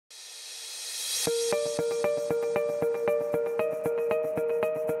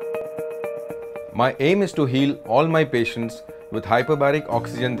My aim is to heal all my patients with hyperbaric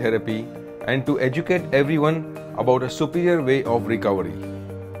oxygen therapy and to educate everyone about a superior way of recovery.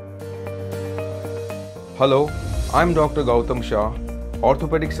 Hello, I'm Dr. Gautam Shah,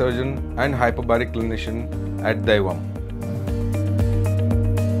 Orthopaedic Surgeon and Hyperbaric Clinician at Daivam.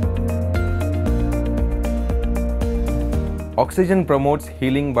 Oxygen promotes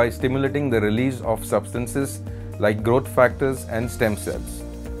healing by stimulating the release of substances like growth factors and stem cells.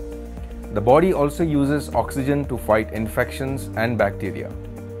 The body also uses oxygen to fight infections and bacteria.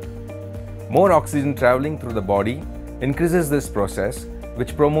 More oxygen traveling through the body increases this process,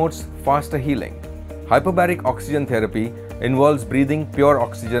 which promotes faster healing. Hyperbaric oxygen therapy involves breathing pure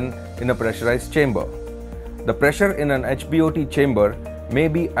oxygen in a pressurized chamber. The pressure in an HBOT chamber may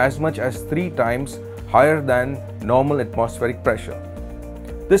be as much as 3 times higher than normal atmospheric pressure.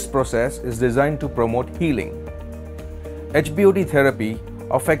 This process is designed to promote healing. HBOT therapy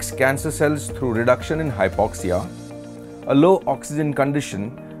affects cancer cells through reduction in hypoxia, a low oxygen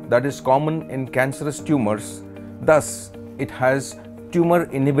condition that is common in cancerous tumors. Thus, it has tumor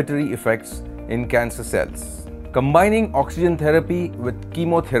inhibitory effects in cancer cells. Combining oxygen therapy with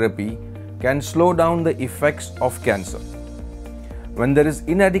chemotherapy can slow down the effects of cancer. When there is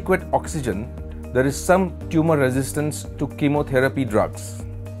inadequate oxygen, there is some tumor resistance to chemotherapy drugs.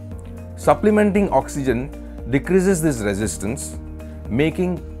 Supplementing oxygen decreases this resistance,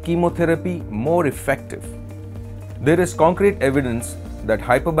 making chemotherapy more effective. There is concrete evidence that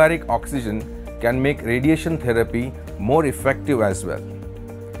hyperbaric oxygen can make radiation therapy more effective as well.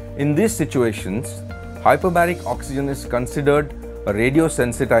 In these situations, hyperbaric oxygen is considered a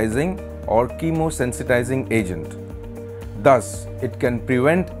radiosensitizing or chemosensitizing agent. Thus, it can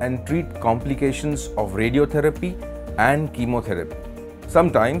prevent and treat complications of radiotherapy and chemotherapy.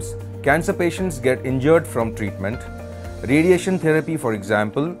 Sometimes, cancer patients get injured from treatment. Radiation therapy, for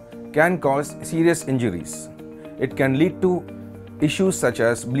example, can cause serious injuries. It can lead to issues such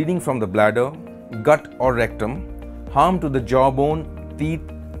as bleeding from the bladder, gut or rectum, harm to the jawbone, teeth,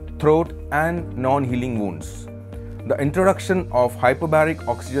 throat and non-healing wounds. The introduction of hyperbaric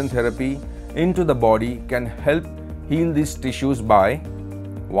oxygen therapy into the body can help heal these tissues by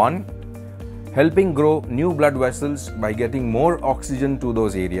 1. Helping grow new blood vessels by getting more oxygen to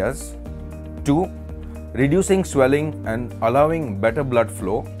those areas. 2. Reducing swelling and allowing better blood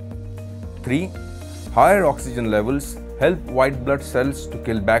flow. 3. Higher oxygen levels help white blood cells to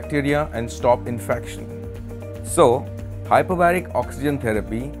kill bacteria and stop infection. So, hyperbaric oxygen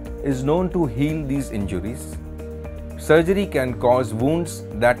therapy is known to heal these injuries. Surgery can cause wounds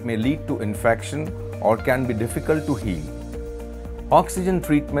that may lead to infection or can be difficult to heal. Oxygen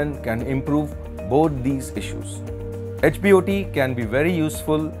treatment can improve both these issues. HBOT can be very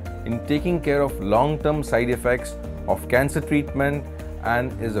useful in taking care of long-term side effects of cancer treatment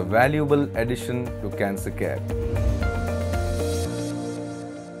and is a valuable addition to cancer care.